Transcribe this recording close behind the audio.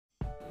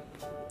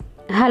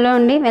Hello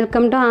అండి,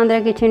 welcome to Andhra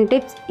kitchen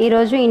tips.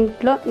 ఈరోజు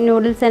ఇంట్లో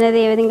నూడిల్స్ అనేది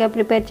ఏ విధంగా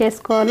ప్రిపేర్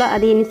చేసుకోవాలో,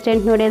 అది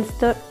ఇన్స్టెంట్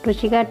నూడిల్స్తో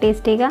రుచిగా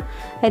టేస్టీగా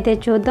అయితే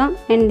చూద్దాం.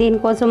 అండ్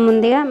దీనికోసం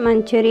ముందుగా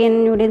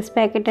మంచూరియన్ నూడిల్స్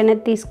ప్యాకెట్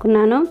అనేది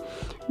తీసుకున్నాను.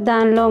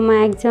 దానిలో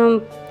మ్యాక్సిమం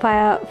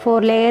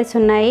 4 లేయర్స్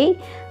ఉన్నాయి.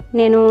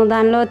 నేను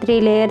దానిలో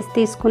 3 లేయర్స్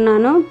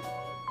తీసుకున్నాను.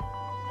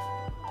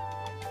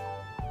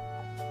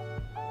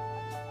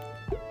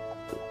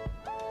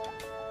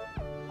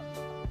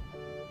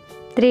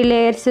 త్రీ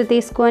లేయర్స్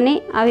తీసుకొని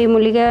అవి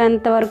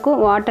ములిగేంత వరకు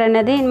వాటర్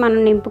అనేది మనం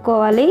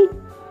నింపుకోవాలి.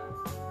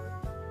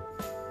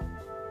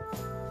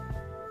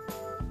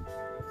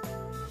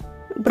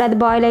 ఇప్పుడు అది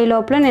బాయిల్ అయ్యే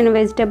లోపల నేను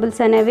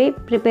వెజిటబుల్స్ అనేవి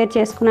ప్రిపేర్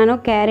చేసుకున్నాను.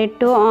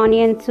 క్యారెట్,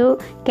 ఆనియన్స్,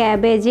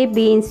 క్యాబేజీ,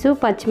 బీన్స్,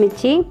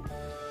 పచ్చిమిర్చి.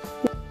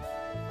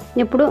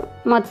 ఇప్పుడు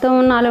మొత్తం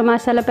 4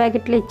 మసాలా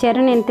ప్యాకెట్లు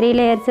ఇచ్చారు. నేను 3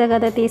 లేయర్స్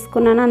కదా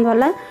తీసుకున్నాను,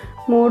 అందువల్ల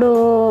 3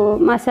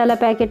 మసాలా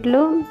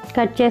ప్యాకెట్లు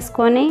కట్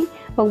చేసుకొని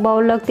ఒక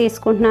బౌల్లోకి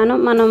తీసుకుంటున్నాను.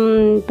 మనం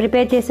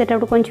ప్రిపేర్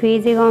చేసేటప్పుడు కొంచెం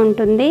ఈజీగా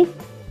ఉంటుంది.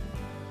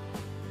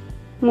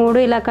 3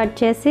 ఇలా కట్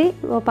చేసి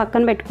ఓ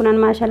పక్కన పెట్టుకున్నాను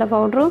మసాలా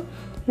పౌడరు.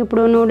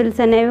 ఇప్పుడు నూడిల్స్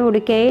అనేవి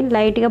ఉడికాయి,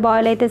 లైట్గా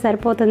బాయిల్ అయితే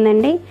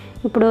సరిపోతుందండి.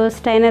 ఇప్పుడు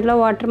స్ట్రైనర్లో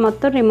వాటర్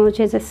మొత్తం రిమూవ్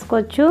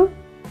చేసేసుకోవచ్చు.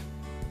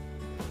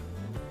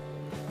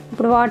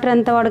 ఇప్పుడు వాటర్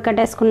అంతా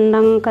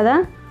వడకట్టేసుకున్నాం కదా.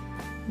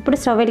 ఇప్పుడు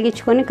స్టవ్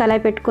వెలిగించుకొని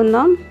కళాయి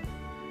పెట్టుకుందాం.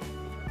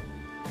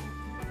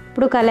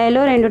 ఇప్పుడు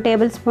కళాయిలో 2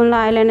 టేబుల్ స్పూన్ల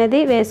ఆయిల్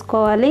అనేది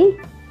వేసుకోవాలి.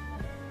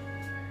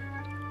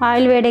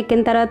 ఆయిల్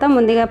వేడెక్కిన తర్వాత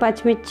ముందుగా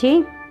పచ్చిమిర్చి,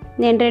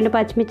 నేను 2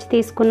 పచ్చిమిర్చి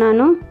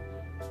తీసుకున్నాను.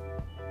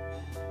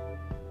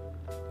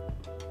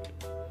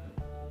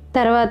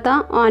 తర్వాత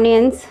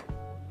ఆనియన్స్,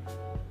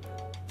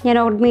 నేను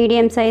ఒకటి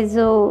మీడియం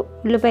సైజు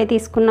ఉల్లిపాయ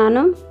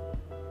తీసుకున్నాను.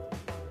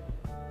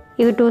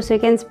 ఇవి 2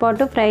 సెకండ్స్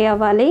పాటు ఫ్రై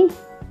అవ్వాలి.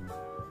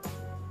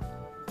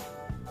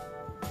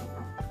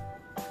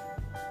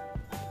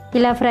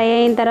 ఇలా ఫ్రై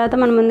అయిన తర్వాత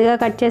మనం ముందుగా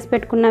కట్ చేసి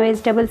పెట్టుకున్న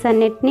వెజిటబుల్స్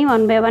అన్నిటిని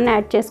 1 బై 1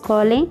 యాడ్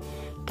చేసుకోవాలి.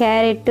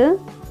 Carrot,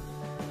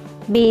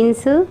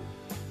 beans,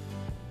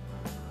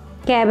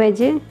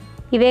 cabbage.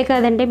 ఇవే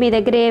కాదండి, మీ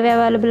దగ్గర ఏవి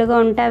అవైలబుల్గా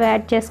ఉంటే అవి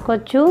యాడ్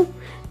చేసుకోవచ్చు.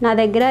 నా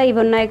దగ్గర ఇవి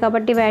ఉన్నాయి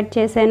కాబట్టి ఇవి యాడ్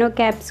చేశాను.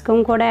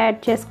 క్యాప్సికమ్ కూడా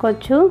యాడ్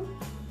చేసుకోవచ్చు.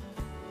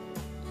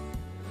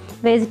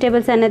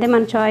 వెజిటేబుల్స్ అనేది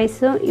మన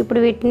చాయిస్.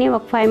 ఇప్పుడు వీటిని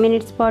ఒక 5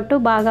 మినిట్స్ పాటు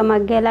బాగా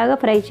మగ్గేలాగా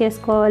ఫ్రై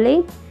చేసుకోవాలి.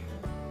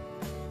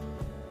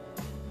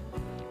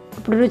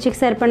 ఇప్పుడు రుచికి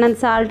సరిపడినంత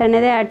సాల్ట్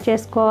అనేది యాడ్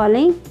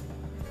చేసుకోవాలి.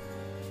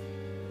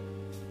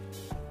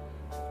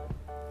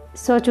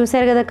 సో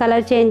చూసారు కదా,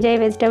 కలర్ చేంజ్ అయ్యి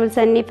వెజిటబుల్స్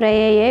అన్నీ ఫ్రై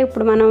అయ్యాయి.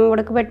 ఇప్పుడు మనం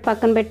ఉడకబెట్టి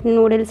పక్కన పెట్టిన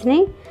నూడిల్స్ని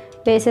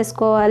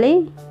వేసేసుకోవాలి.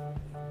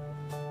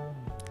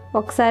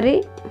 ఒకసారి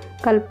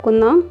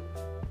కలుపుకుందాం.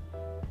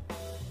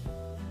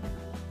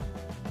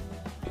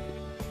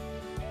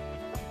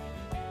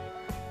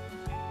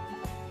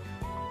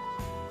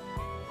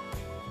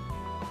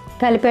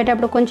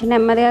 కలిపేటప్పుడు కొంచెం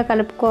నెమ్మదిగా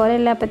కలుపుకోవాలి,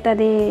 లేకపోతే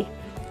అది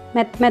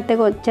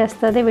మెత్తగా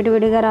వచ్చేస్తుంది,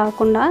 విడివిడిగా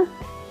రాకుండా.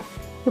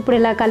 ఇప్పుడు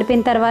ఇలా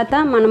కలిపిన తర్వాత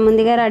మనం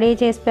ముందుగా రెడీ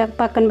చేసి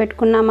పక్కన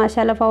పెట్టుకున్న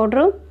మసాలా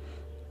పౌడరు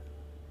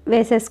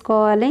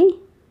వేసేసుకోవాలి.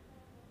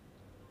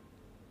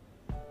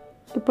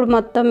 ఇప్పుడు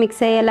మొత్తం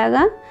మిక్స్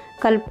అయ్యేలాగా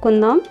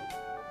కలుపుకుందాం.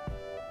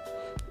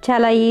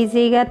 చాలా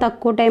ఈజీగా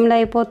తక్కువ టైంలో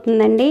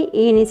అయిపోతుందండి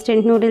ఈ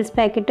ఇన్స్టెంట్ నూడిల్స్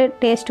ప్యాకెట్.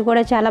 టేస్ట్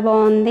కూడా చాలా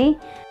బాగుంది.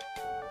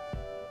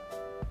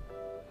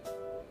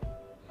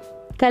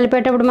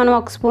 కలిపేటప్పుడు మనం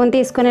 1 స్పూన్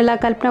తీసుకొని ఇలా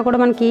కలిపినా కూడా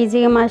మనకి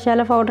ఈజీగా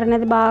మసాలా పౌడర్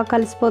అనేది బాగా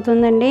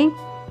కలిసిపోతుందండి.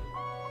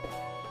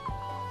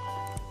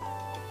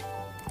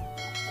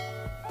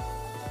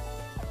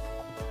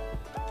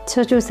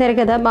 సో చూసారు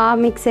కదా, బాగా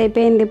మిక్స్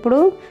అయిపోయింది. ఇప్పుడు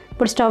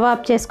స్టవ్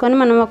ఆఫ్ చేసుకొని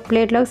మనం ఒక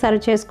ప్లేట్లోకి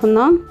సర్వ్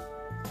చేసుకుందాం.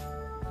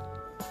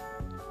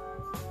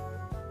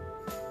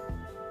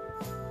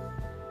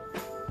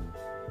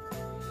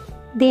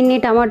 దీన్ని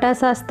టమాటా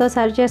సాస్తో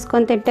సర్వ్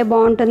చేసుకొని తింటే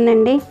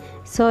బాగుంటుందండి.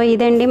 సో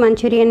ఇదండి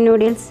మంచూరియన్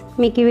నూడిల్స్.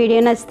 మీకు ఈ వీడియో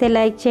నచ్చితే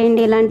లైక్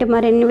చేయండి. ఇలాంటి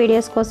మరిన్ని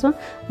వీడియోస్ కోసం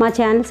మా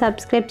ఛానల్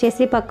సబ్స్క్రైబ్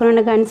చేసి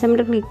పక్కనున్న గంట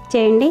సింబల్ క్లిక్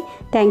చేయండి.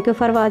 Thank you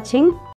for watching.